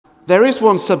There is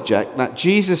one subject that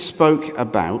Jesus spoke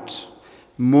about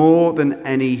more than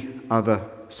any other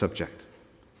subject.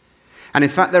 And in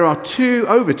fact, there are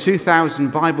over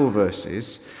 2,000 Bible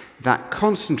verses that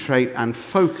concentrate and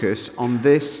focus on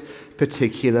this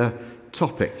particular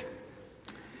topic.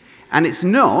 And it's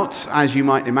not, as you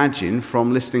might imagine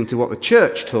from listening to what the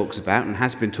church talks about and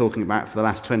has been talking about for the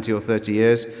last 20 or 30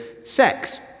 years,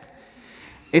 sex.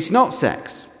 It's not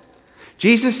sex.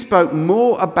 Jesus spoke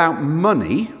more about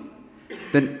money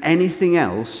than anything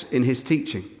else in his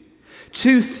teaching.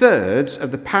 2/3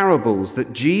 of the parables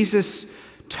that Jesus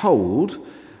told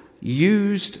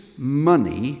used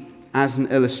money as an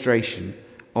illustration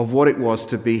of what it was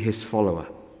to be his follower.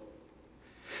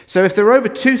 So if there are over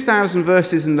 2,000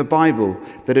 verses in the Bible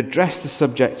that address the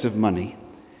subject of money,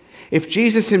 if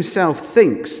Jesus himself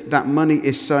thinks that money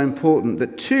is so important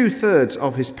that 2/3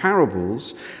 of his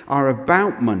parables are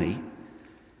about money,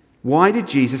 why did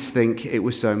Jesus think it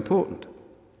was so important?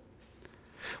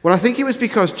 Well, I think it was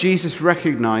because Jesus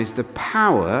recognized the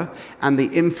power and the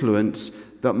influence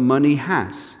that money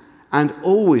has and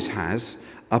always has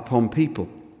upon people.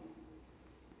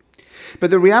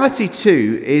 But the reality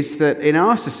too is that in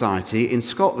our society, in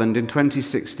Scotland in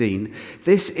 2016,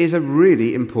 this is a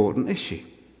really important issue.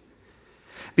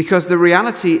 Because the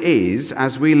reality is,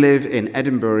 as we live in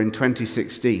Edinburgh in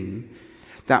 2016,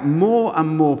 that more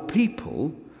and more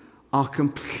people are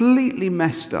completely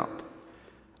messed up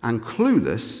and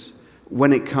clueless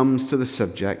when it comes to the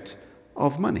subject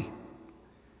of money.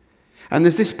 And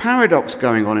there's this paradox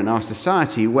going on in our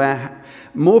society where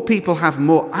more people have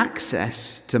more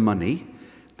access to money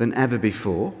than ever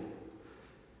before.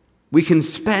 We can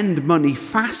spend money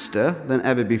faster than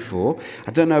ever before.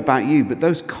 I don't know about you, but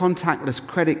those contactless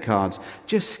credit cards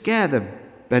just scare the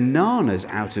bananas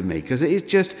out of me because it is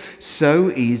just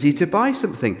so easy to buy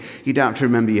something. You don't have to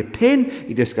remember your PIN.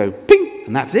 You just go ping,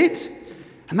 and that's it.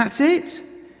 And that's it.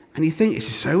 And you think, it's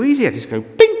so easy. I just go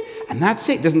ping, and that's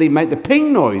it. It doesn't even make the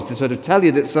ping noise to sort of tell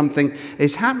you that something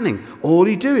is happening. All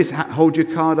you do is hold your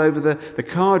card over the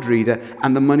card reader,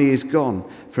 and the money is gone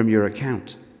from your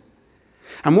account.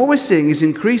 And what we're seeing is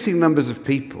increasing numbers of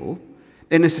people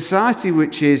in a society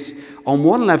which is, on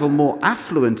one level, more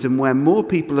affluent and where more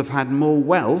people have had more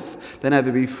wealth than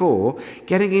ever before,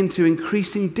 getting into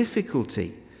increasing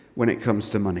difficulty when it comes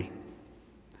to money.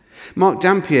 Mark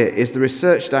Dampier is the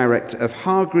research director of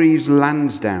Hargreaves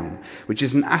Lansdown, which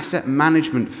is an asset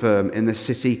management firm in the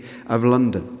city of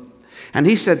London. And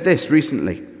he said this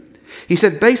recently. He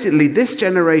said, basically, this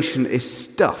generation is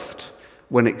stuffed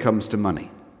when it comes to money.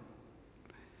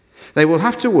 They will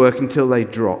have to work until they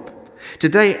drop.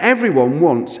 Today, everyone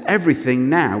wants everything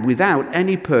now without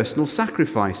any personal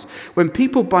sacrifice. When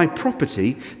people buy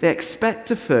property, they expect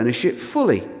to furnish it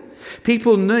fully.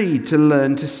 People need to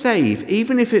learn to save,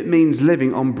 even if it means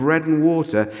living on bread and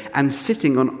water and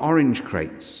sitting on orange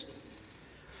crates.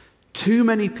 Too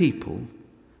many people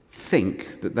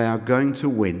think that they are going to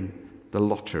win the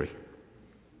lottery.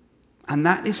 And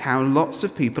that is how lots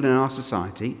of people in our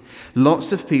society,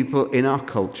 lots of people in our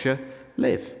culture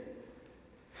live.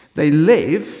 They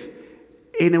live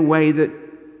in a way that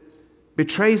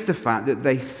betrays the fact that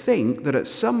they think that at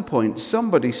some point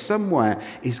somebody somewhere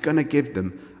is going to give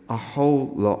them a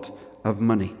whole lot of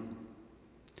money.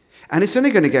 And it's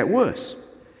only going to get worse.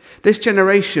 This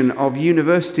generation of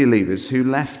university leavers who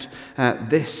left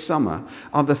this summer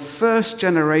are the first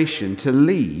generation to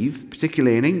leave,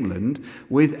 particularly in England,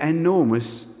 with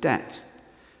enormous debt.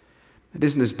 It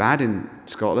isn't as bad in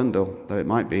Scotland, although it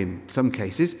might be in some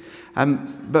cases.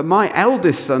 But my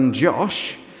eldest son,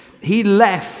 Josh, he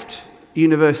left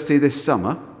university this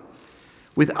summer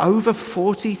with over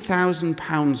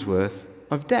 £40,000 worth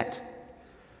of debt,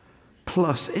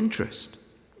 plus interest.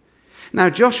 Now,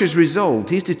 Josh has resolved,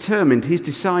 he's determined, he's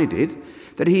decided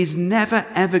that he's never,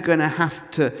 ever going to have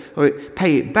to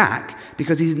pay it back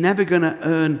because he's never going to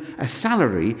earn a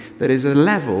salary that is a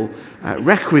level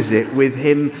requisite with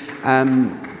him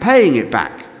paying it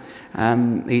back.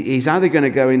 He's either going to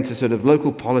go into sort of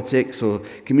local politics or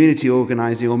community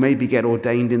organising or maybe get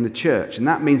ordained in the church. And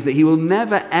that means that he will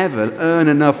never, ever earn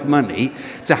enough money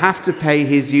to have to pay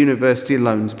his university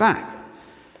loans back.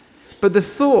 But the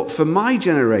thought for my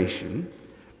generation,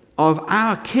 of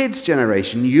our kids'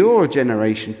 generation, your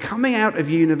generation, coming out of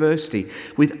university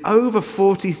with over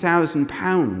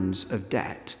 £40,000 of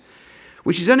debt,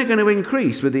 which is only going to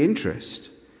increase with the interest.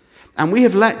 And we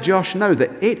have let Josh know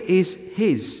that it is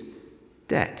his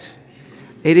debt.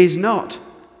 It is not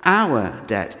our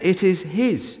debt. It is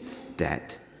his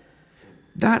debt.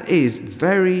 That is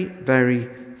very, very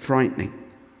frightening.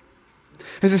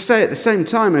 As I say, at the same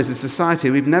time, as a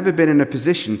society, we've never been in a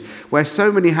position where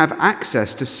so many have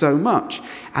access to so much,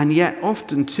 and yet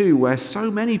often too where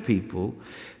so many people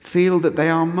feel that they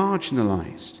are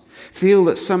marginalised, feel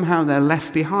that somehow they're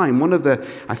left behind. One of the,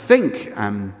 I think,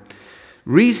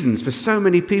 reasons for so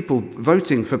many people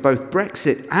voting for both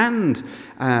Brexit and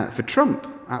for Trump,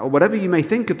 or whatever you may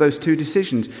think of those two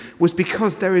decisions, was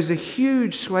because there is a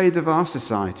huge swathe of our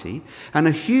society and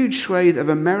a huge swathe of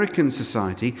American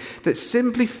society that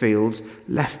simply feels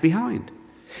left behind.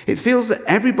 It feels that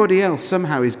everybody else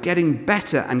somehow is getting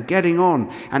better and getting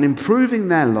on and improving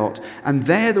their lot, and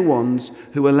they're the ones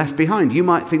who are left behind. You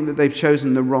might think that they've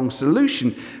chosen the wrong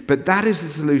solution, but that is the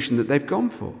solution that they've gone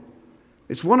for.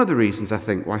 It's one of the reasons, I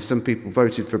think, why some people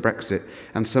voted for Brexit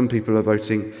and some people are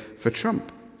voting for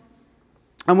Trump.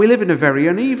 And we live in a very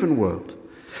uneven world.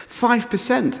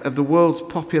 5% of the world's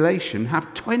population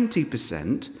have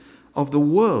 20% of the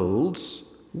world's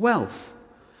wealth.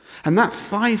 And that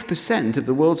 5% of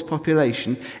the world's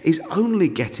population is only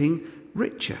getting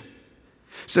richer.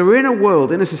 So we're in a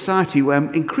world, in a society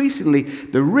where increasingly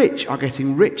the rich are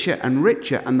getting richer and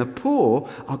richer and the poor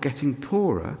are getting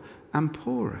poorer and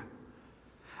poorer.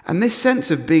 And this sense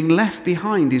of being left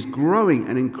behind is growing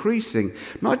and increasing,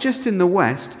 not just in the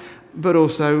West, but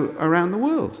also around the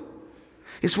world.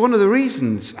 It's one of the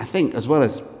reasons, I think, as well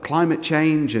as climate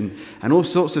change and all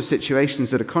sorts of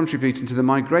situations that are contributing to the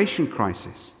migration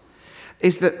crisis,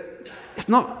 is that it's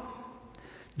not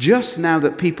just now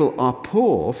that people are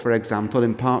poor, for example,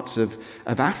 in parts of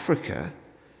Africa,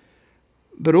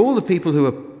 but all the people who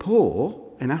are poor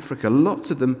in Africa,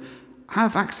 lots of them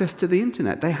have access to the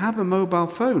internet. They have a mobile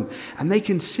phone, and they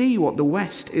can see what the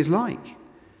West is like.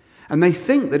 And they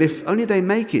think that if only they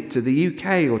make it to the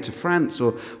UK or to France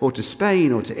or to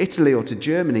Spain or to Italy or to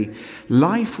Germany,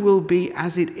 life will be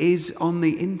as it is on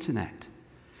the internet.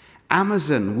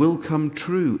 Amazon will come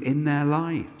true in their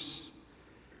lives.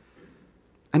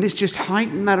 And it's just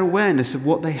heightened that awareness of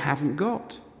what they haven't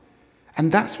got.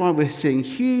 And that's why we're seeing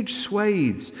huge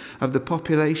swathes of the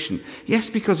population. Yes,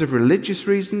 because of religious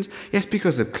reasons. Yes,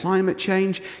 because of climate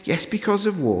change. Yes, because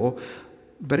of war.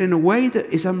 But in a way that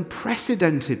is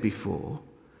unprecedented before,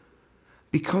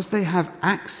 because they have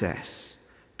access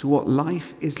to what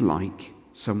life is like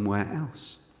somewhere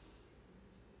else.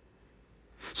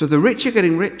 So the rich are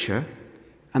getting richer,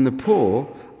 and the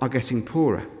poor are getting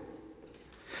poorer.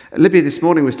 Libby this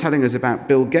morning was telling us about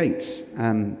Bill Gates,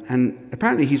 and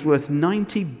apparently he's worth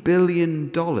 $90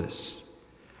 billion.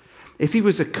 If he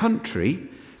was a country,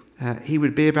 he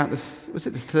would be about the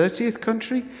 30th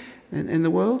country in the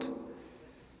world?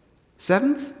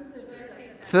 7th?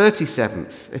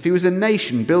 37th. If he was a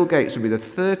nation, Bill Gates would be the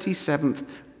 37th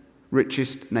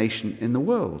richest nation in the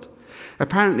world.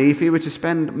 Apparently, if he were to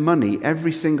spend money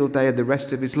every single day of the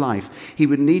rest of his life, he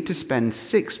would need to spend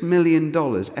 $6 million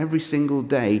every single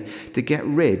day to get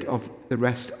rid of the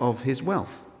rest of his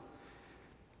wealth.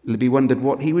 Libby wondered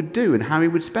what he would do and how he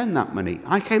would spend that money.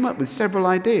 I came up with several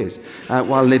ideas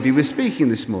while Libby was speaking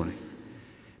this morning.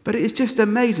 But it is just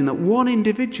amazing that one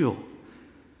individual,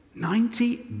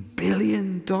 $90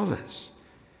 billion.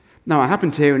 Now, I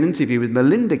happened to hear an interview with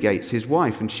Melinda Gates, his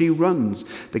wife, and she runs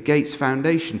the Gates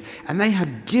Foundation, and they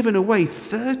have given away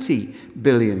 $30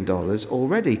 billion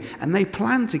already, and they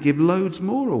plan to give loads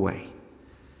more away.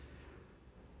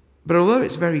 But although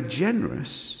it's very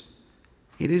generous,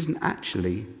 it isn't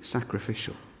actually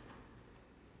sacrificial.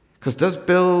 Because does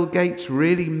Bill Gates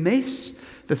really miss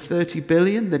the $30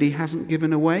 billion that he hasn't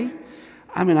given away?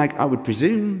 I mean, I would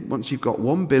presume once you've got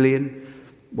 1 billion,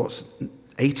 what's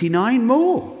 89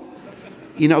 more?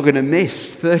 You're not going to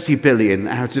miss 30 billion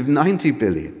out of 90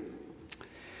 billion.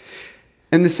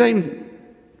 In the same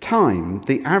time,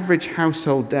 the average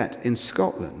household debt in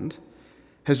Scotland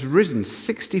has risen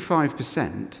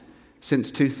 65% since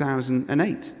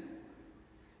 2008.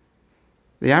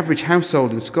 The average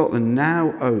household in Scotland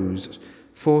now owes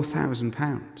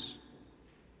 £4,000.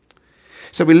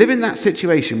 So we live in that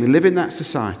situation, we live in that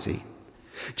society.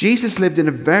 Jesus lived in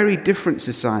a very different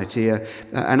society,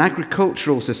 an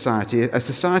agricultural society, a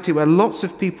society where lots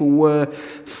of people were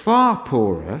far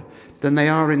poorer than they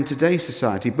are in today's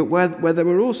society, but where there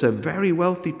were also very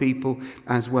wealthy people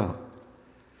as well.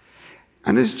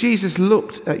 And as Jesus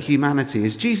looked at humanity,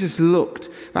 as Jesus looked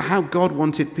at how God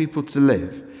wanted people to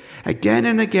live, again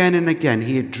and again and again,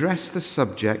 he addressed the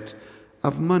subject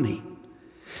of money.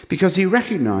 Because he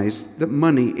recognized that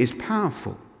money is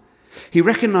powerful. He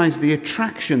recognized the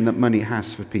attraction that money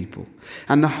has for people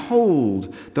and the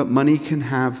hold that money can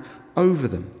have over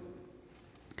them.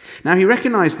 Now, he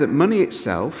recognized that money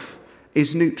itself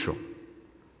is neutral.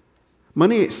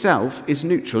 Money itself is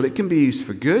neutral. It can be used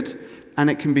for good, and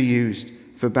it can be used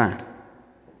for bad.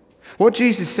 What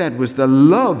Jesus said was the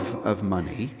love of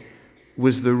money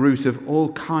was the root of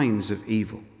all kinds of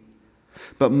evil.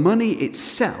 But money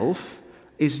itself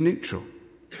is neutral.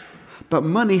 But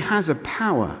money has a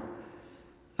power.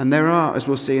 And there are, as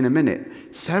we'll see in a minute,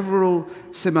 several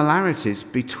similarities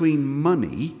between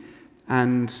money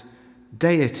and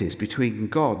deities, between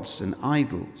gods and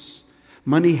idols.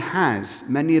 Money has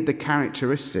many of the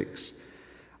characteristics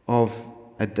of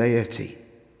a deity.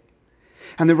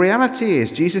 And the reality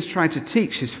is, Jesus tried to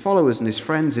teach his followers and his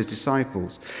friends, his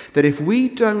disciples, that if we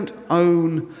don't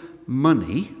own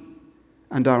money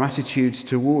and our attitudes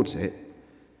towards it,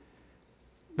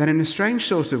 then in a strange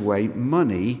sort of way,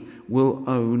 money will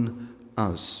own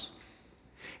us.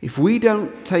 If we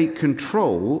don't take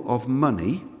control of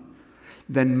money,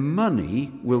 then money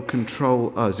will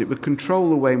control us. It will control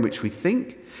the way in which we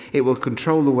think. It will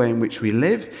control the way in which we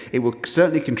live. It will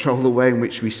certainly control the way in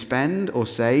which we spend or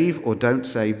save or don't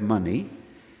save money,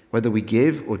 whether we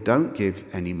give or don't give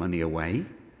any money away.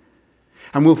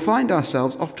 And we'll find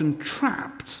ourselves often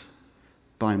trapped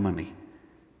by money.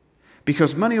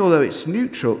 Because money, although it's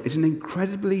neutral, is an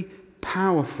incredibly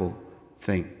powerful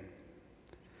thing.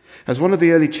 As one of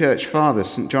the early church fathers,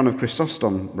 St. John of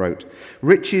Chrysostom, wrote,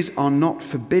 "Riches are not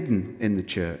forbidden in the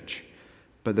church,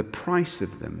 but the price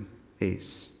of them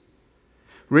is."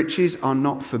 Riches are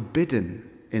not forbidden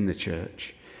in the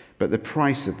church, but the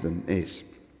price of them is.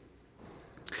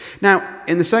 Now,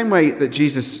 in the same way that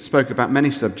Jesus spoke about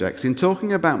many subjects, in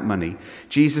talking about money,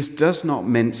 Jesus does not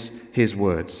mince his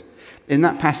words. In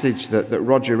that passage that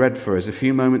Roger read for us a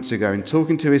few moments ago, in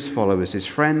talking to his followers, his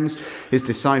friends, his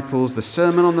disciples, the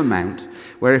Sermon on the Mount,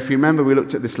 where, if you remember, we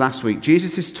looked at this last week,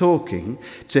 Jesus is talking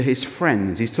to his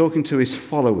friends, he's talking to his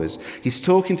followers, he's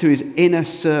talking to his inner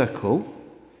circle,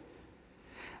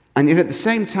 and yet at the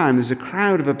same time there's a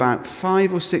crowd of about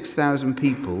 5,000 or 6,000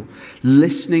 people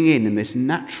listening in this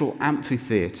natural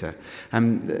amphitheatre,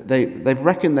 and they've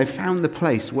reckoned they've found the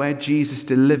place where Jesus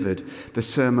delivered the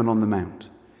Sermon on the Mount.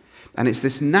 And it's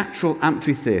this natural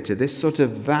amphitheatre, this sort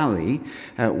of valley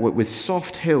with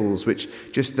soft hills, which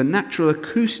just the natural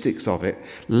acoustics of it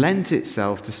lent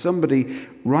itself to somebody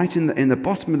right in the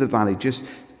bottom of the valley, just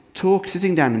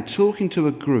sitting down and talking to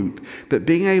a group, but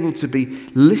being able to be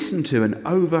listened to and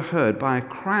overheard by a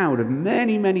crowd of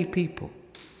many, many people.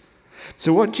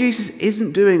 So what Jesus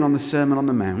isn't doing on the Sermon on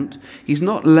the Mount, he's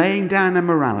not laying down a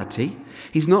morality.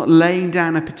 He's not laying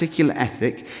down a particular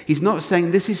ethic. He's not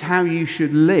saying this is how you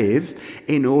should live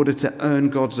in order to earn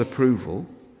God's approval.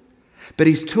 But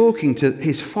he's talking to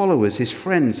his followers, his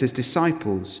friends, his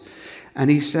disciples.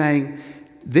 And he's saying,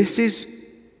 this is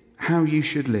how you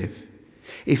should live.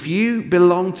 If you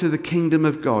belong to the kingdom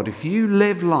of God, if you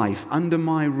live life under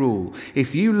my rule,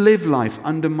 if you live life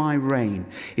under my reign,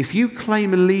 if you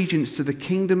claim allegiance to the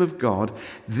kingdom of God,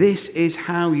 this is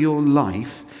how your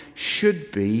life should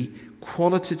be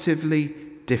qualitatively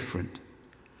different.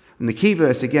 And the key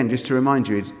verse, again, just to remind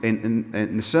you,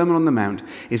 in the Sermon on the Mount,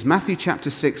 is Matthew chapter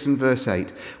 6 and verse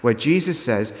 8, where Jesus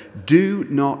says, "Do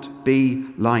not be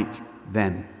like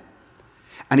them."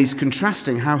 And he's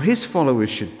contrasting how his followers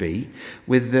should be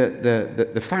with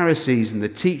the Pharisees and the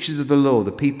teachers of the law,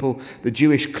 the people, the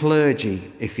Jewish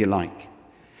clergy, if you like.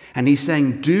 And he's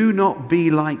saying, do not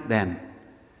be like them.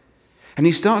 And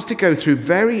he starts to go through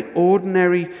very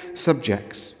ordinary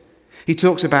subjects. He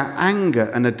talks about anger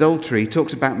and adultery. He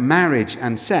talks about marriage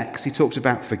and sex. He talks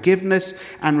about forgiveness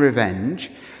and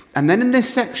revenge. And then in this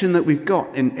section that we've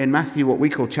got in Matthew, what we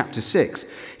call chapter 6,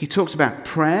 he talks about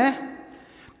prayer,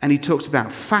 and he talks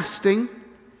about fasting,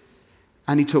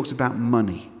 and he talks about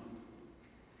money.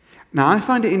 Now, I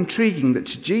find it intriguing that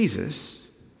to Jesus,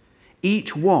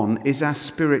 each one is as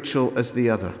spiritual as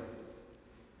the other.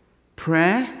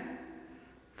 Prayer,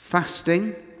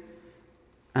 fasting,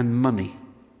 and money.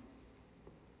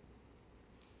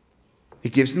 He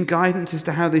gives them guidance as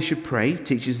to how they should pray,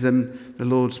 teaches them the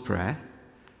Lord's Prayer,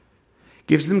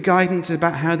 gives them guidance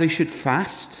about how they should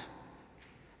fast,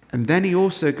 and then he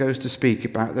also goes to speak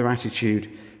about their attitude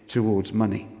towards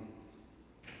money.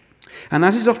 And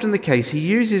as is often the case, he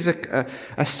uses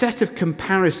a set of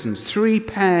comparisons, 3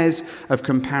 pairs of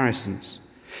comparisons.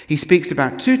 He speaks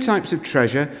about 2 types of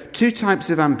treasure, 2 types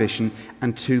of ambition,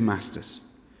 and 2 masters.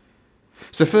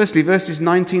 So firstly, verses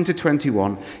 19 to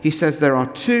 21, he says there are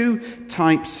 2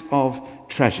 types of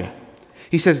treasure.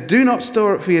 He says, "Do not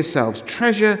store up for yourselves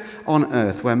treasure on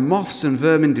earth, where moths and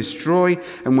vermin destroy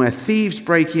and where thieves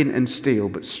break in and steal.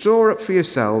 But store up for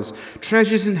yourselves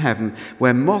treasures in heaven,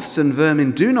 where moths and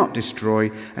vermin do not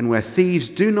destroy and where thieves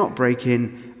do not break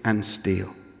in and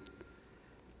steal."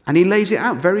 And he lays it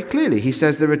out very clearly. He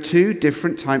says there are two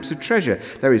different types of treasure.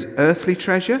 There is earthly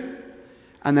treasure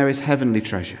and there is heavenly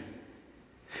treasure.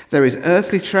 There is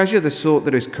earthly treasure, the sort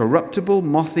that is corruptible,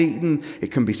 moth-eaten,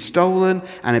 it can be stolen,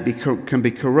 and it can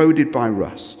be corroded by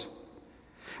rust.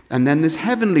 And then there's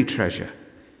heavenly treasure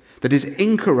that is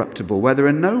incorruptible, where there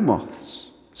are no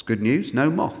moths. It's good news, no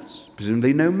moths.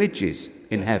 Presumably no midges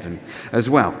in heaven as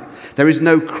well. There is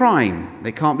no crime,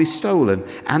 they can't be stolen,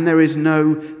 and there is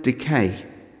no decay.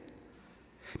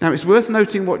 Now it's worth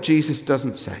noting what Jesus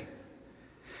doesn't say.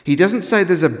 He doesn't say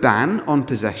there's a ban on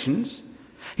possessions.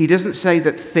 He doesn't say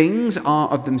that things are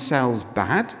of themselves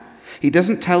bad. He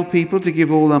doesn't tell people to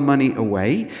give all their money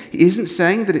away. He isn't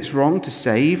saying that it's wrong to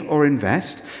save or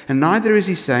invest, and neither is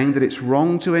he saying that it's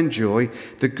wrong to enjoy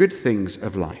the good things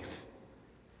of life.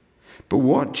 But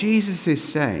what Jesus is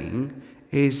saying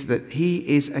is that he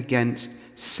is against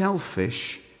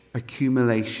selfish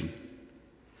accumulation.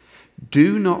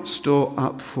 Do not store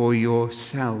up for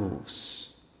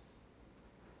yourselves.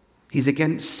 He's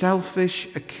against selfish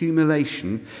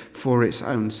accumulation for its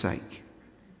own sake.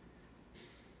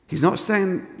 He's not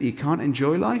saying that you can't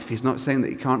enjoy life. He's not saying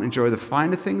that you can't enjoy the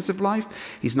finer things of life.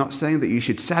 He's not saying that you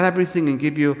should sell everything and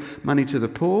give your money to the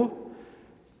poor.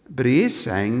 But he is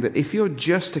saying that if you're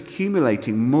just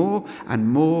accumulating more and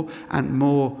more and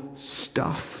more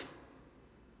stuff,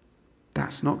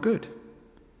 that's not good.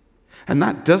 And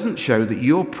that doesn't show that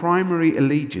your primary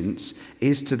allegiance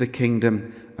is to the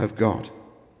kingdom of God.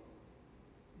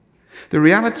 The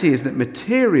reality is that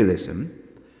materialism,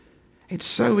 it's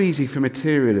so easy for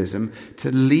materialism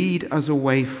to lead us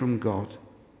away from God.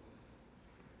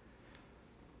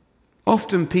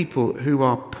 Often people who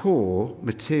are poor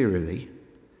materially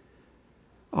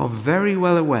are very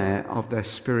well aware of their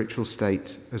spiritual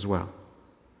state as well.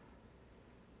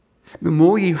 The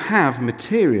more you have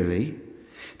materially,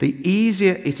 the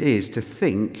easier it is to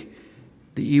think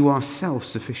that you are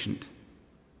self-sufficient.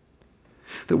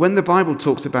 That when the Bible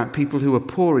talks about people who are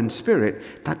poor in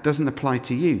spirit, that doesn't apply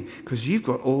to you because you've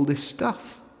got all this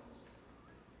stuff.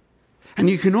 And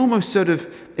you can almost sort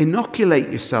of inoculate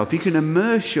yourself. You can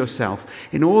immerse yourself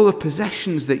in all the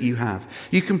possessions that you have.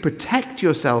 You can protect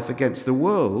yourself against the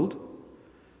world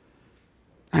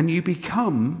and you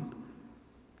become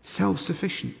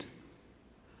self-sufficient.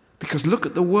 Because look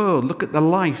at the world, look at the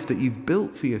life that you've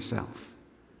built for yourself.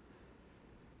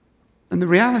 And the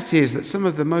reality is that some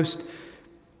of the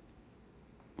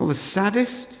the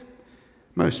saddest,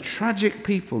 most tragic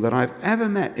people that I've ever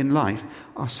met in life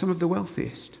are some of the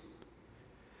wealthiest,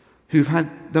 who've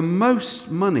had the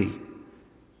most money.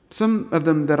 Some of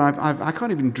them that I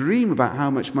can't even dream about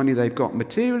how much money they've got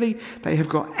materially. They have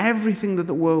got everything that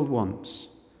the world wants.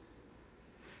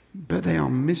 But they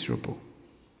are miserable.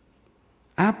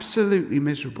 Absolutely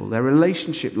miserable. Their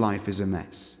relationship life is a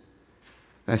mess.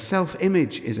 Their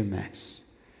self-image is a mess.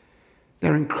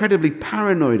 They're incredibly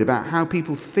paranoid about how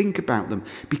people think about them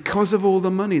because of all the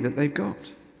money that they've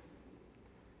got.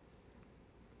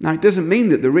 Now, it doesn't mean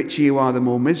that the richer you are, the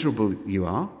more miserable you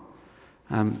are.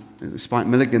 It was Spike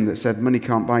Milligan that said, money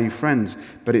can't buy you friends,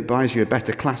 but it buys you a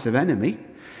better class of enemy.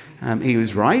 He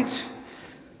was right.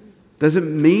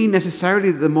 Doesn't mean necessarily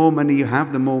that the more money you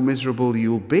have, the more miserable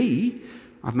you'll be.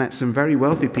 I've met some very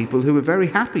wealthy people who are very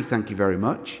happy, thank you very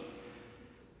much.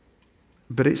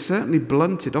 But it certainly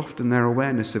blunted often their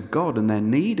awareness of God and their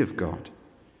need of God.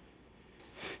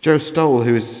 Joe Stoll,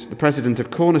 who is the president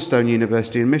of Cornerstone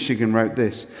University in Michigan, wrote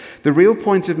this: "The real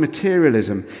point of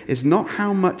materialism is not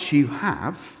how much you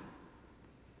have,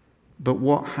 but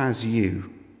what has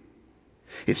you.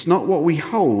 It's not what we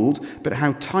hold, but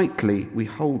how tightly we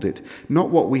hold it. Not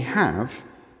what we have,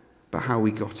 but how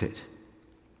we got it."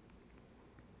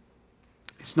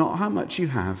 It's not how much you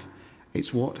have,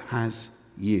 it's what has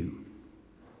you.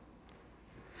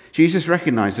 Jesus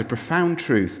recognized a profound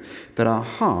truth that our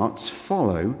hearts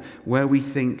follow where we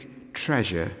think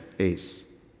treasure is.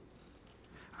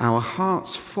 Our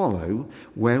hearts follow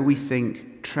where we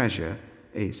think treasure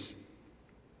is.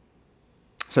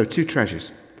 So, two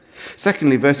treasures.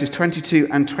 Secondly, verses 22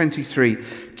 and 23,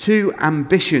 two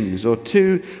ambitions or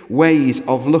two ways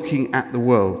of looking at the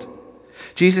world.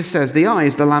 Jesus says, the eye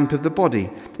is the lamp of the body.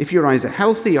 If your eyes are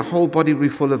healthy, your whole body will be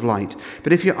full of light.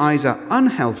 But if your eyes are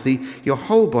unhealthy, your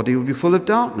whole body will be full of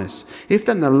darkness. If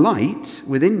then the light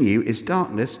within you is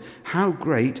darkness, how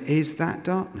great is that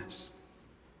darkness?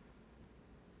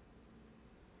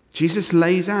 Jesus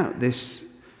lays out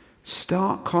this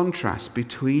stark contrast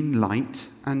between light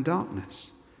and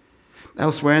darkness.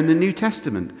 Elsewhere in the New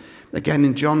Testament, again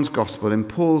in John's Gospel, in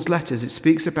Paul's letters, it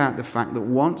speaks about the fact that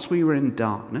once we were in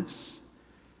darkness,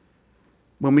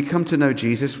 When we come to know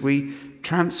Jesus, we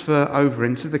transfer over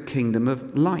into the kingdom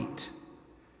of light.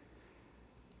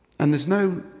 And there's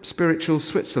no spiritual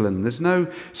Switzerland. There's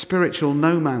no spiritual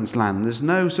no man's land. There's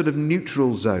no sort of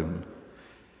neutral zone.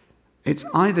 It's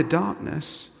either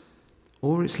darkness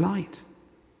or it's light.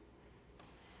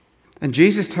 And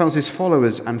Jesus tells his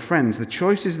followers and friends the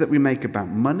choices that we make about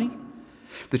money,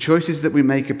 the choices that we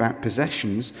make about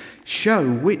possessions, show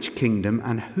which kingdom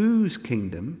and whose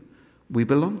kingdom we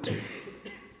belong to.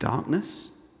 Darkness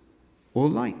or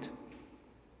light.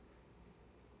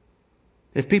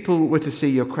 If people were to see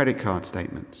your credit card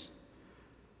statements,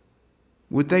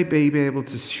 would they be able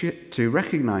to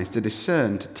recognize, to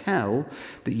discern, to tell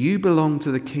that you belong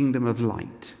to the kingdom of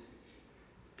light?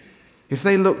 If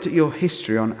they looked at your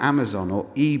history on Amazon or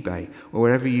eBay or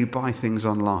wherever you buy things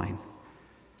online,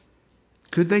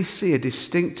 could they see a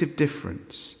distinctive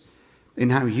difference in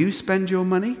how you spend your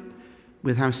money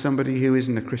with how somebody who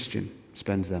isn't a Christian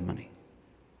spends their money?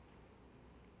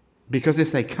 Because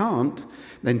if they can't,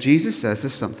 then Jesus says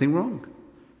there's something wrong.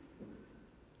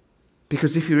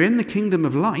 Because if you're in the kingdom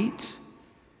of light,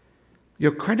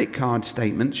 your credit card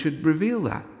statement should reveal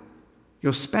that.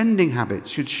 Your spending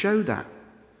habits should show that.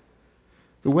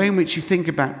 The way in which you think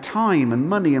about time and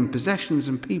money and possessions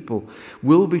and people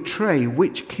will betray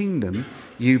which kingdom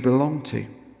you belong to.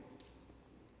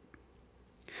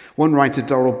 One writer,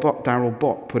 Darrell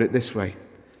Bott, put it this way: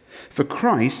 for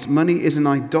Christ, money is an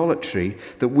idolatry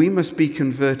that we must be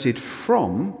converted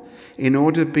from in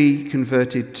order to be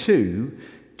converted to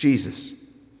Jesus.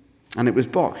 And it was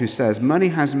Bott who says, money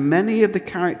has many of the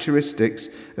characteristics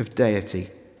of deity,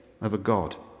 of a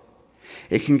god.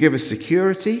 It can give us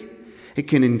security, it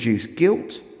can induce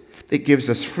guilt, it gives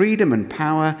us freedom and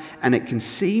power, and it can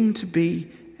seem to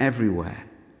be everywhere.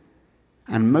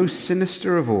 And most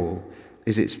sinister of all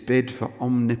is its bid for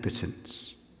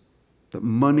omnipotence, that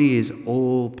money is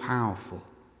all-powerful.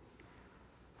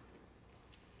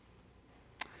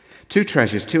 2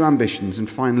 treasures, 2 ambitions, and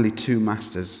finally 2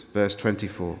 masters, verse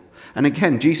 24. And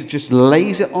again, Jesus just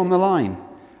lays it on the line.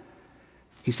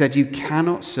 He said, you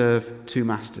cannot serve 2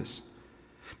 masters.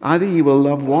 Either you will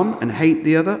love one and hate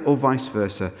the other, or vice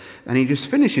versa. And he just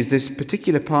finishes this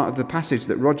particular part of the passage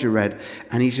that Roger read,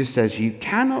 and he just says, you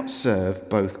cannot serve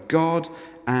both God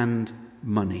and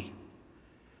money.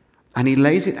 And he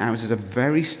lays it out as a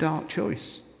very stark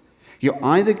choice. You're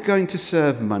either going to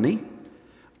serve money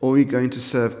or you're going to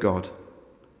serve God.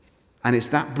 And it's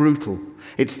that brutal.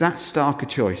 It's that stark a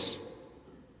choice.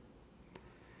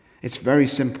 It's very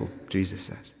simple, Jesus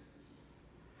says.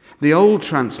 The old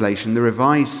translation, the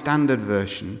Revised Standard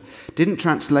Version, didn't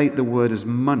translate the word as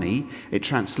money. It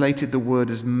translated the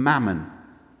word as mammon.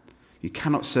 You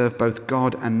cannot serve both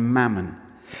God and mammon.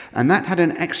 And that had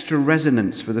an extra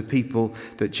resonance for the people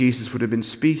that Jesus would have been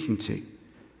speaking to.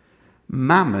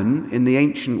 Mammon, in the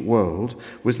ancient world,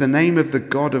 was the name of the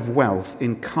god of wealth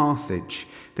in Carthage,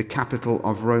 the capital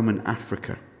of Roman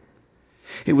Africa.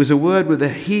 It was a word with a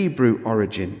Hebrew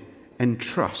origin,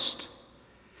 entrust.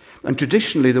 And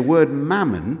traditionally, the word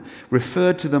mammon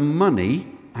referred to the money,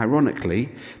 ironically,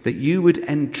 that you would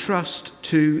entrust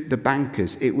to the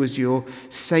bankers. It was your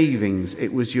savings,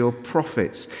 it was your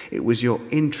profits, it was your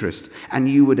interest, and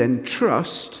you would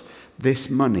entrust this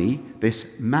money,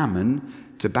 this mammon,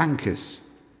 to bankers,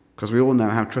 because we all know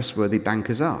how trustworthy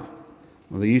bankers are.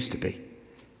 Well, they used to be.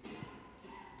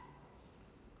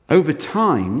 Over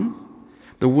time,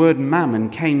 the word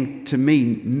mammon came to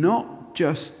mean not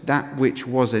just that which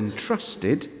was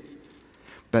entrusted,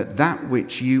 but that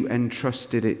which you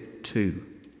entrusted it to.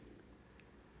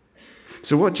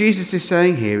 So what Jesus is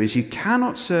saying here is you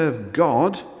cannot serve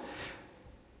God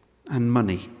and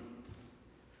money.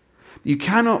 You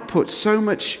cannot put so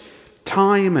much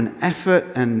time and effort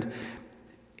and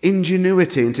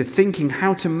ingenuity into thinking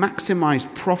how to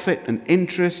maximize profit and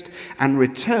interest and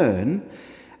return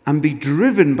and be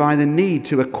driven by the need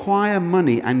to acquire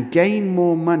money and gain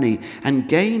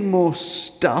more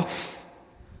stuff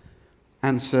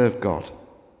and serve God.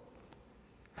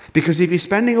 Because if you're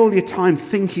spending all your time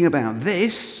thinking about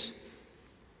this,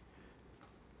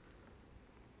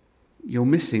 you're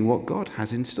missing what God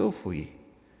has in store for you.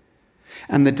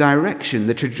 And the direction,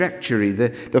 the trajectory,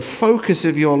 the focus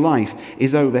of your life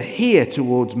is over here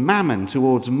towards mammon,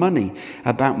 towards money,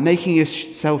 about making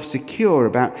yourself secure,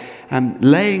 about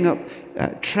laying up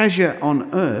treasure on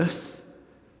earth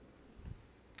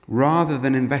rather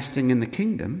than investing in the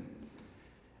kingdom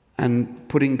and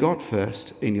putting God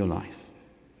first in your life.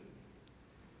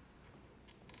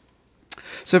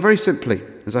 So very simply,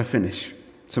 as I finish,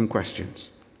 some questions.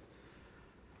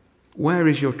 Where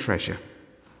is your treasure?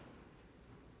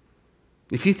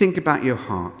 If you think about your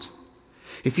heart,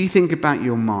 if you think about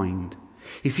your mind,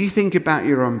 if you think about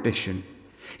your ambition,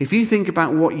 if you think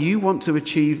about what you want to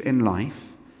achieve in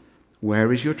life,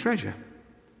 where is your treasure?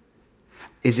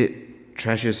 Is it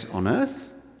treasures on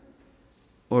earth,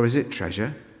 or is it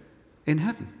treasure in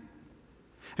heaven?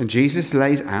 And Jesus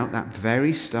lays out that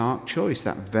very stark choice,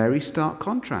 that very stark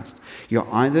contrast. You're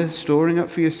either storing up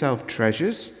for yourself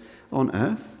treasures on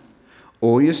earth,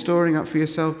 or you're storing up for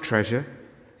yourself treasure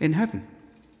in heaven.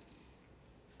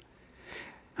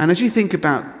 And as you think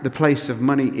about the place of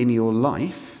money in your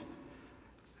life,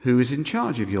 who is in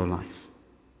charge of your life?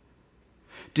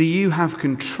 Do you have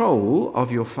control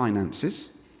of your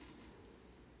finances?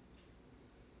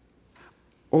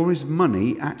 Or is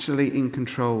money actually in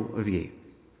control of you?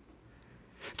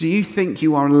 Do you think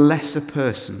you are a lesser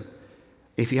person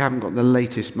if you haven't got the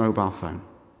latest mobile phone?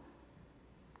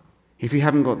 If you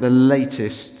haven't got the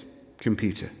latest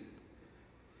computer?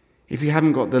 If you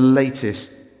haven't got the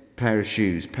latest pair of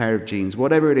shoes, pair of jeans,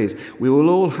 whatever it is, we will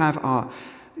all have our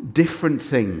different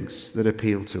things that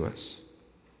appeal to us.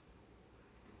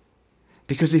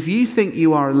 Because if you think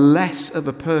you are less of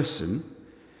a person,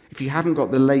 if you haven't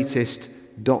got the latest ...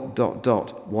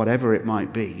 whatever it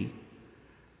might be,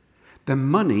 then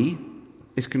money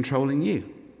is controlling you.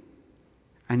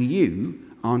 And you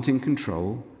aren't in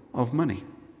control of money.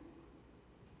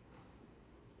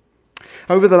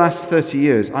 Over the last 30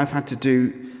 years, I've had to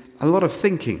do a lot of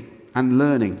thinking and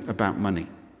learning about money.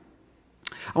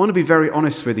 I want to be very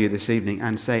honest with you this evening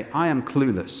and say I am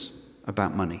clueless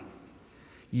about money.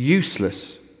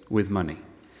 Useless with money.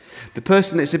 The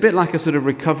person, it's a bit like a sort of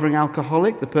recovering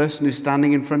alcoholic, the person who's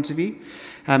standing in front of you.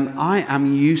 I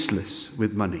am useless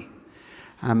with money.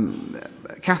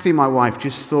 Kathy, my wife,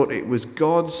 just thought it was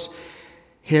God's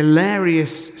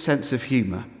hilarious sense of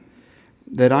humour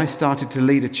that I started to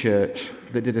lead a church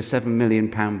that did a £7 million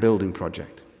building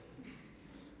project.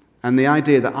 And the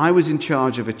idea that I was in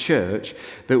charge of a church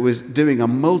that was doing a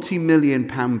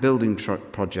multi-million-pound building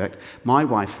project, my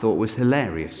wife thought was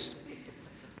hilarious.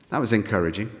 That was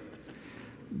encouraging.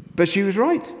 But she was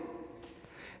right.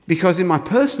 Because in my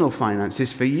personal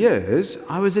finances for years,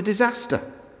 I was a disaster.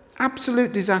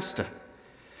 Absolute disaster.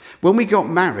 When we got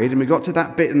married and we got to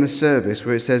that bit in the service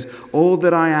where it says, all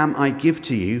that I am, I give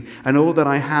to you, and all that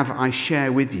I have, I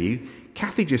share with you,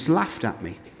 Kathy just laughed at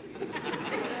me.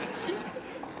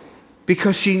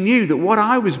 Because she knew that what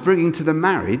I was bringing to the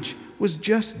marriage was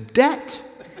just debt.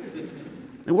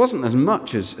 It wasn't as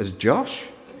much as Josh,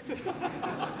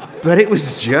 but it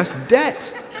was just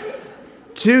debt.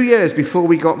 2 years before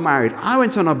we got married, I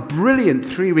went on a brilliant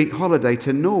 3-week holiday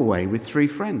to Norway with 3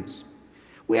 friends.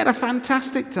 We had a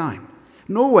fantastic time.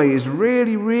 Norway is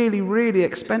really, really, really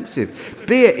expensive.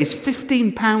 Beer is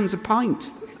 £15 a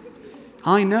pint.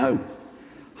 I know.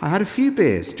 I had a few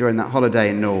beers during that holiday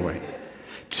in Norway.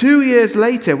 2 years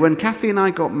later, when Kathy and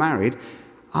I got married,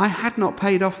 I had not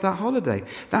paid off that holiday.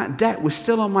 That debt was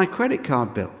still on my credit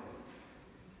card bill.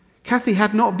 Kathy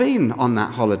had not been on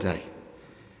that holiday.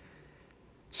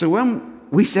 So when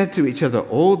we said to each other,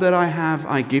 all that I have,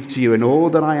 I give to you, and all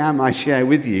that I am, I share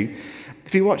with you,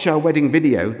 if you watch our wedding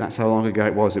video, that's how long ago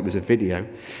it was a video,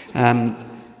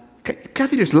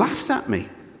 Kathy just laughs at me.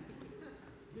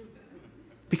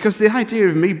 Because the idea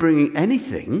of me bringing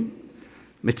anything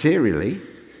materially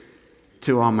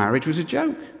to our marriage was a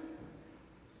joke.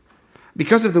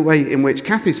 Because of the way in which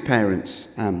Kathy's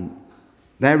parents,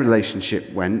 their relationship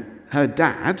went, her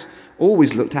dad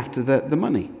always looked after the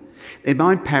money. In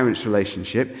my parents'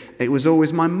 relationship, it was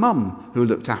always my mum who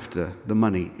looked after the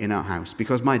money in our house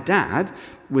because my dad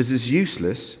was as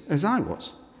useless as I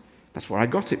was. That's where I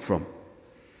got it from.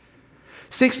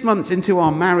 6 months into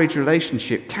our marriage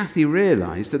relationship, Kathy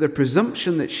realised that the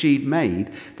presumption that she'd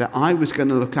made that I was going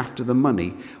to look after the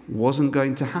money wasn't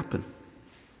going to happen.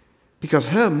 Because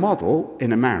her model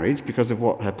in a marriage, because of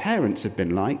what her parents had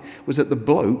been like, was that the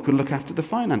bloke would look after the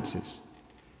finances.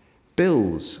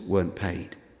 Bills weren't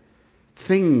paid.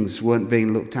 Things weren't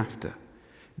being looked after.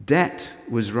 Debt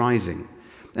was rising.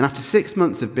 And after 6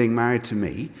 months of being married to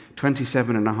me,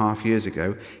 27 and a half years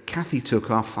ago, Kathy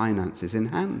took our finances in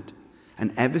hand.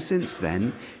 And ever since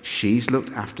then, she's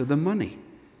looked after the money.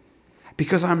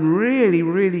 Because I'm really,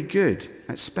 really good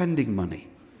at spending money.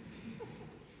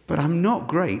 But I'm not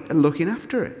great at looking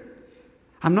after it.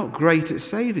 I'm not great at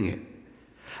saving it.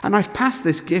 And I've passed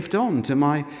this gift on to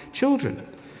my children.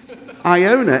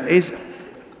 Iona is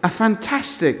a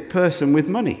fantastic person with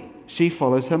money. She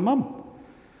follows her mum.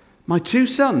 My 2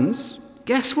 sons,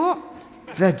 guess what?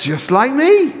 They're just like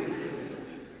me.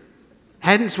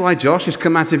 Hence why Josh has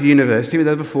come out of university with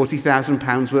over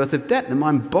 £40,000 worth of debt. The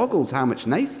mind boggles how much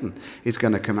Nathan is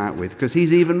going to come out with because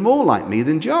he's even more like me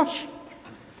than Josh.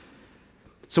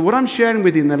 So what I'm sharing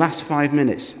with you in the last 5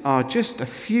 minutes are just a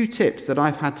few tips that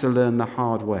I've had to learn the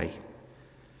hard way.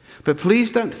 But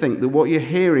please don't think that what you're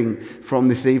hearing from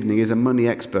this evening is a money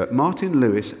expert. Martin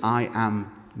Lewis, I am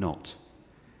not.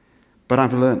 But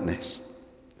I've learnt this.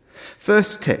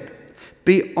 First tip,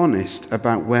 be honest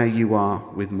about where you are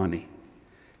with money.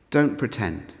 Don't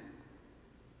pretend.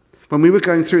 When we were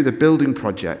going through the building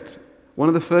project, one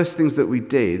of the first things that we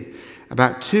did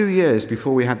about 2 years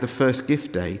before we had the first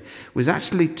gift day was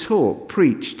actually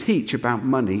teach about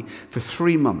money for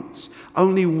 3 months.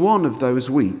 Only one of those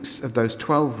weeks, of those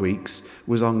 12 weeks,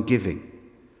 was on giving.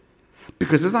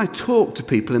 Because as I talked to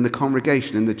people in the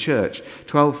congregation, in the church,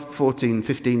 12, 14,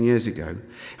 15 years ago,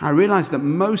 I realized that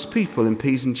most people in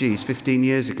P's and G's 15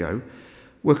 years ago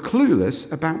were clueless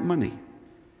about money.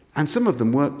 And some of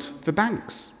them worked for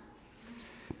banks.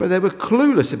 But they were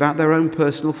clueless about their own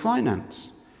personal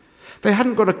finance. They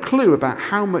hadn't got a clue about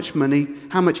how much money,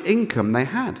 how much income they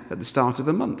had at the start of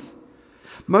the month.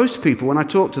 Most people, when I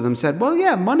talked to them, said, well,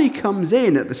 yeah, money comes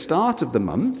in at the start of the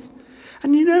month.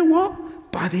 And you know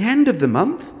what? By the end of the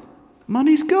month,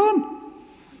 money's gone.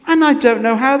 And I don't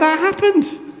know how that happened.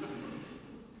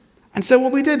 And so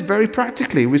what we did very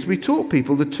practically was we taught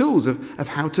people the tools of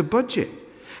how to budget,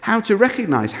 how to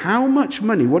recognize how much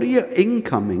money, what are your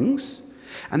incomings,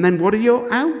 and then what are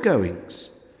your outgoings.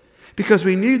 Because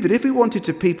we knew that if we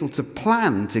wanted people to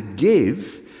plan to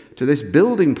give to this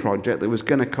building project that was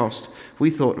going to cost, we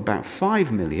thought about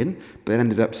 5 million, but it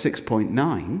ended up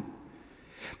 6.9,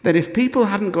 that if people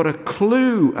hadn't got a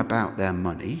clue about their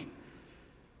money,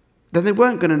 then they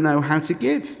weren't going to know how to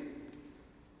give.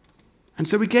 And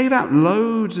so we gave out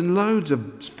loads and loads of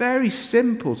very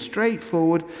simple,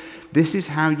 straightforward, this is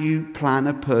how you plan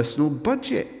a personal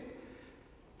budget.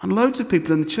 And loads of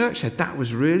people in the church said, that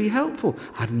was really helpful.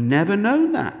 I've never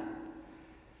known that.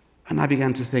 And I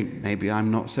began to think, maybe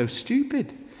I'm not so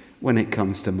stupid when it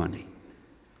comes to money.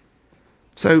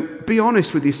 So be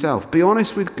honest with yourself. Be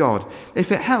honest with God.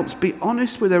 If it helps, be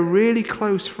honest with a really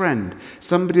close friend,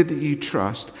 somebody that you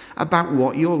trust, about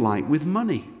what you're like with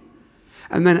money.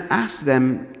 And then ask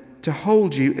them to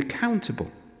hold you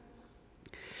accountable.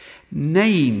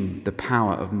 Name the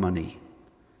power of money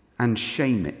and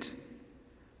shame it.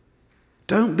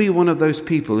 Don't be one of those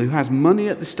people who has money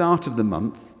at the start of the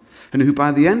month and who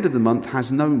by the end of the month has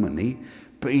no money,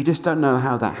 but you just don't know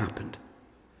how that happened.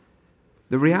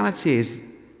 The reality is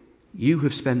you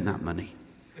have spent that money.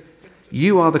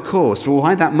 You are the cause for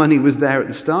why that money was there at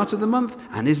the start of the month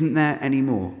and isn't there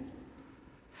anymore.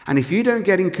 And if you don't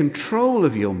get in control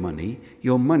of your money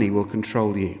will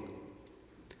control you.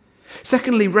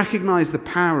 Secondly, recognize the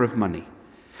power of money.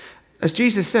 As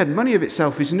Jesus said, money of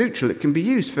itself is neutral. It can be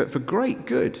used for great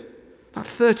good. That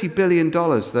 $30 billion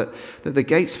that the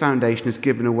Gates Foundation has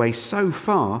given away so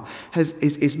far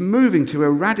is moving to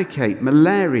eradicate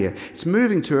malaria. It's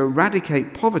moving to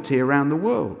eradicate poverty around the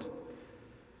world.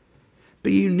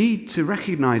 But you need to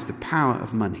recognize the power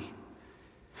of money.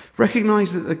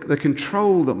 Recognize that the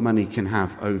control that money can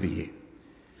have over you.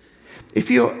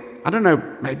 If you're, I don't know,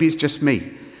 maybe it's just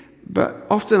me, but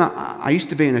often I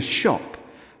used to be in a shop.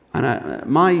 And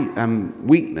my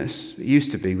weakness, it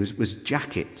used to be, was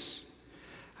jackets.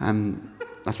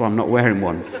 That's why I'm not wearing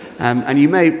one. And you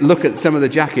may look at some of the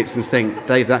jackets and think,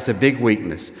 Dave, that's a big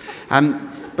weakness.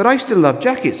 But I used to love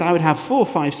jackets. I would have 4,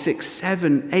 5, 6,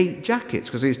 7, 8 jackets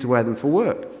because I used to wear them for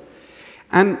work.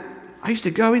 And I used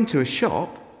to go into a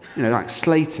shop, like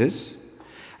Slater's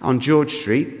on George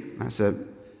Street. That's an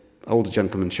older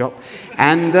gentleman's shop.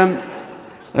 And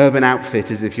Urban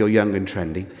Outfitters if you're young and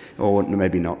trendy, or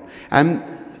maybe not. And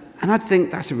I'd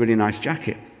think, that's a really nice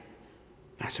jacket.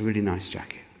 That's a really nice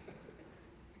jacket.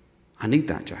 I need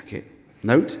that jacket.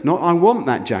 Note, not I want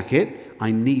that jacket,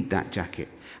 I need that jacket.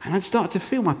 And I'd start to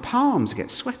feel my palms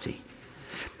get sweaty.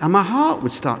 And my heart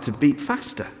would start to beat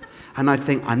faster. And I'd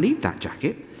think, I need that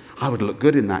jacket. I would look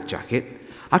good in that jacket.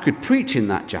 I could preach in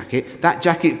that jacket. That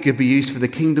jacket could be used for the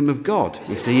kingdom of God.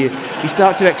 You see, you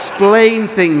start to explain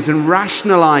things and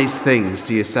rationalize things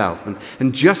to yourself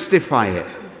and justify it.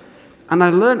 And I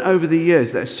learned over the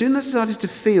years that as soon as I started to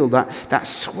feel that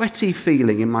sweaty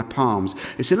feeling in my palms,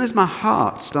 as soon as my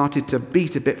heart started to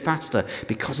beat a bit faster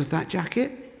because of that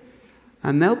jacket,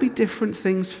 and there'll be different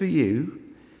things for you.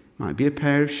 Might be a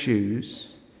pair of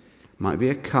shoes, might be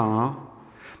a car,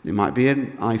 it might be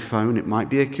an iPhone, it might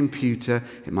be a computer,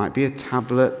 it might be a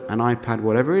tablet, an iPad,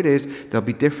 whatever it is. There'll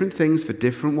be different things for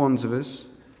different ones of us.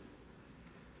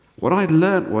 What I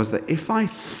learned was that if I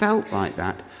felt like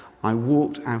that, I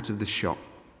walked out of the shop.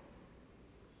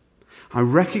 I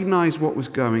recognized what was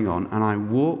going on and I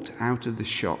walked out of the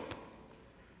shop.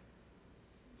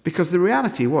 Because the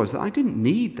reality was that I didn't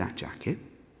need that jacket.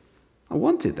 I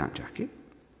wanted that jacket,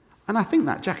 and I think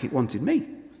that jacket wanted me.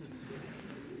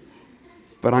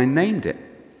 But I named it.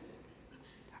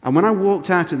 And when I walked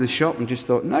out of the shop and just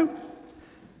thought, no,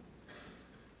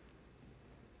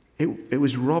 it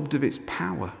was robbed of its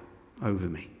power over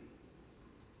me.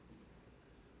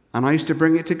 And I used to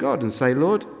bring it to God and say,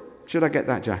 Lord, should I get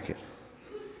that jacket?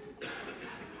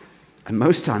 And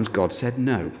most times God said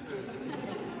no.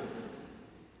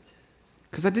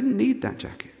 Because I didn't need that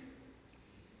jacket.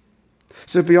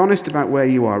 So be honest about where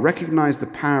you are. Recognize the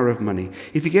power of money.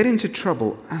 If you get into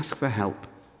trouble, ask for help.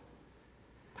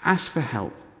 Ask for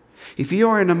help. If you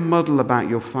are in a muddle about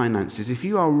your finances, if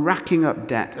you are racking up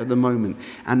debt at the moment,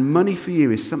 and money for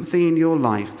you is something in your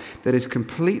life that is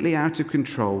completely out of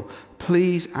control,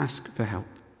 please ask for help.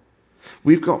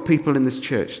 We've got people in this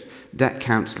church, debt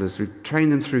counselors. We've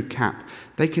trained them through CAP.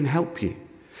 They can help you.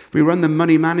 We run the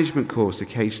money management course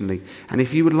occasionally, and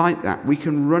if you would like that, we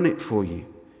can run it for you,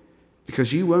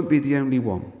 because you won't be the only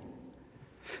one.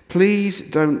 Please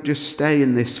don't just stay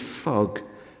in this fog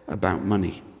about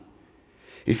money.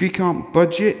 If you can't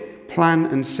budget, plan,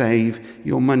 and save,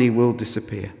 your money will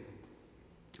disappear.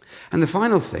 And the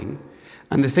final thing,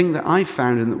 and the thing that I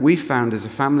found and that we found as a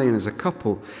family and as a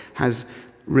couple has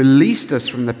released us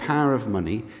from the power of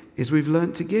money, is we've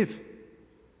learned to give.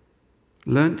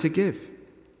 Learned to give.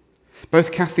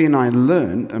 Both Kathy and I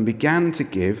learned and began to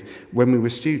give when we were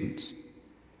students.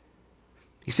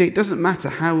 You see, it doesn't matter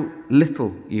how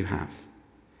little you have.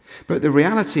 But the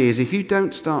reality is, if you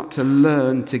don't start to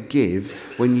learn to give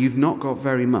when you've not got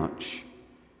very much,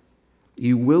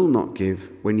 you will not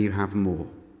give when you have more.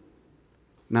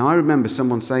 Now, I remember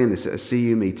someone saying this at a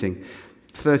CU meeting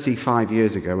 35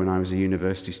 years ago when I was a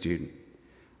university student.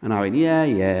 And I went,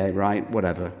 yeah, right,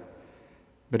 whatever.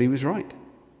 But he was right.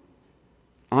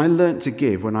 I learnt to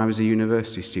give when I was a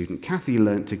university student. Kathy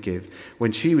learnt to give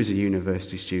when she was a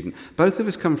university student. Both of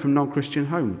us come from non-Christian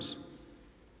homes.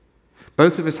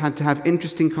 Both of us had to have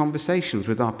interesting conversations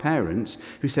with our parents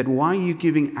who said, why are you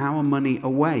giving our money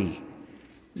away?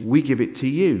 We give it to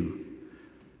you.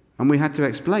 And we had to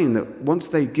explain that once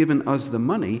they'd given us the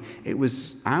money, it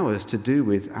was ours to do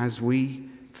with as we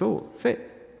thought fit.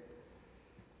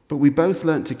 But we both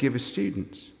learnt to give as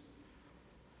students.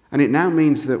 And it now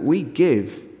means that we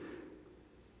give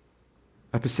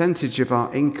a percentage of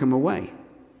our income away.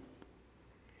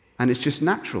 And it's just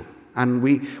natural. And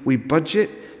we budget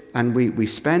and we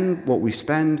spend what we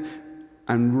spend.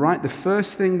 And right, the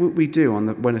first thing we do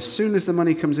when as soon as the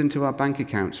money comes into our bank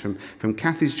accounts from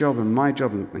Kathy's job and my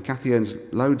job, and Kathy earns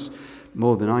loads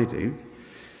more than I do,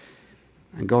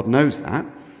 and God knows that,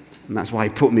 and that's why he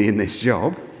put me in this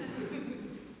job,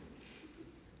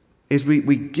 is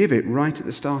we give it right at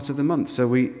the start of the month, so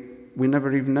we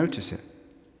never even notice it.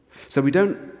 So we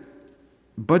don't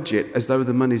budget as though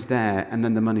the money's there and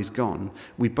then the money's gone.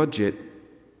 We budget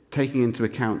taking into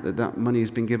account that money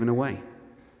has been given away.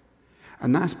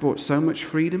 And that's brought so much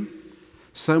freedom,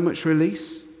 so much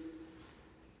release.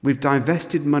 We've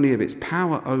divested money of its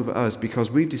power over us because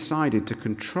we've decided to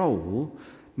control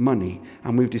money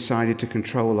and we've decided to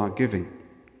control our giving.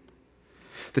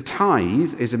 The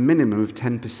tithe is a minimum of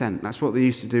 10%. That's what they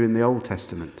used to do in the Old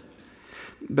Testament.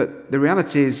 But the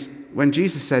reality is, when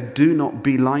Jesus said, do not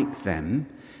be like them,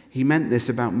 he meant this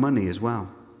about money as well.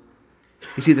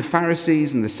 You see, the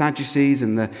Pharisees and the Sadducees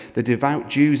and the devout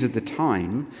Jews of the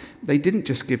time, they didn't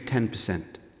just give 10%.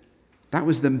 That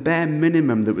was the bare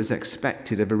minimum that was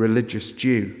expected of a religious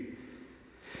Jew.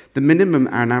 The minimum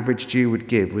an average Jew would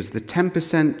give was the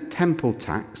 10% temple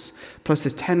tax, plus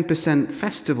a 10%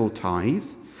 festival tithe,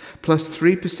 plus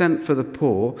 3% for the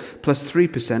poor, plus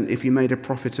 3% if you made a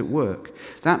profit at work.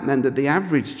 That meant that the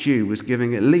average Jew was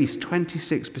giving at least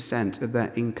 26% of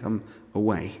their income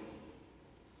away.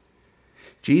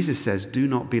 Jesus says, do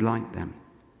not be like them.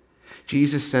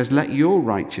 Jesus says, let your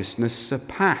righteousness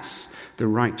surpass the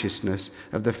righteousness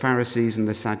of the Pharisees and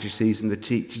the Sadducees and the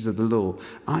teachers of the law.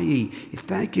 I.e., if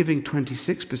they're giving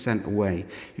 26% away,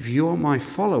 if you're my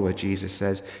follower, Jesus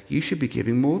says, you should be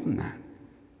giving more than that.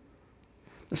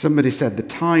 Somebody said the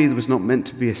tithe was not meant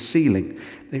to be a ceiling,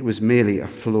 it was merely a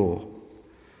floor.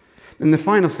 And the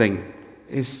final thing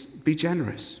is be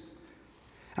generous.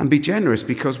 And be generous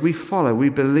because we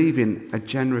believe in a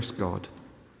generous God.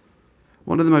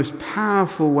 One of the most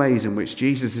powerful ways in which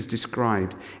Jesus is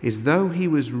described is though he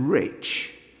was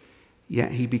rich,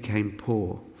 yet he became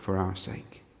poor for our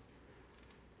sake.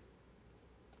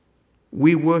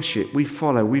 We worship, we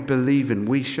follow, we believe in,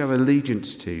 we show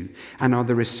allegiance to, and are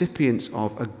the recipients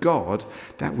of a God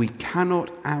that we cannot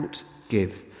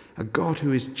outgive, a God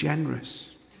who is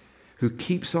generous, who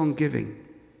keeps on giving.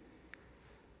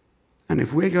 And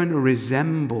if we're going to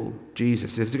resemble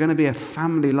Jesus, if there's going to be a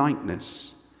family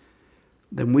likeness,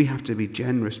 then we have to be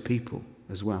generous people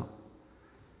as well.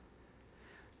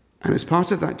 And as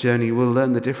part of that journey, we'll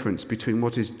learn the difference between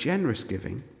what is generous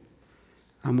giving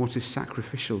and what is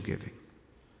sacrificial giving.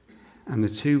 And the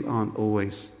two aren't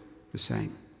always the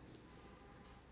same.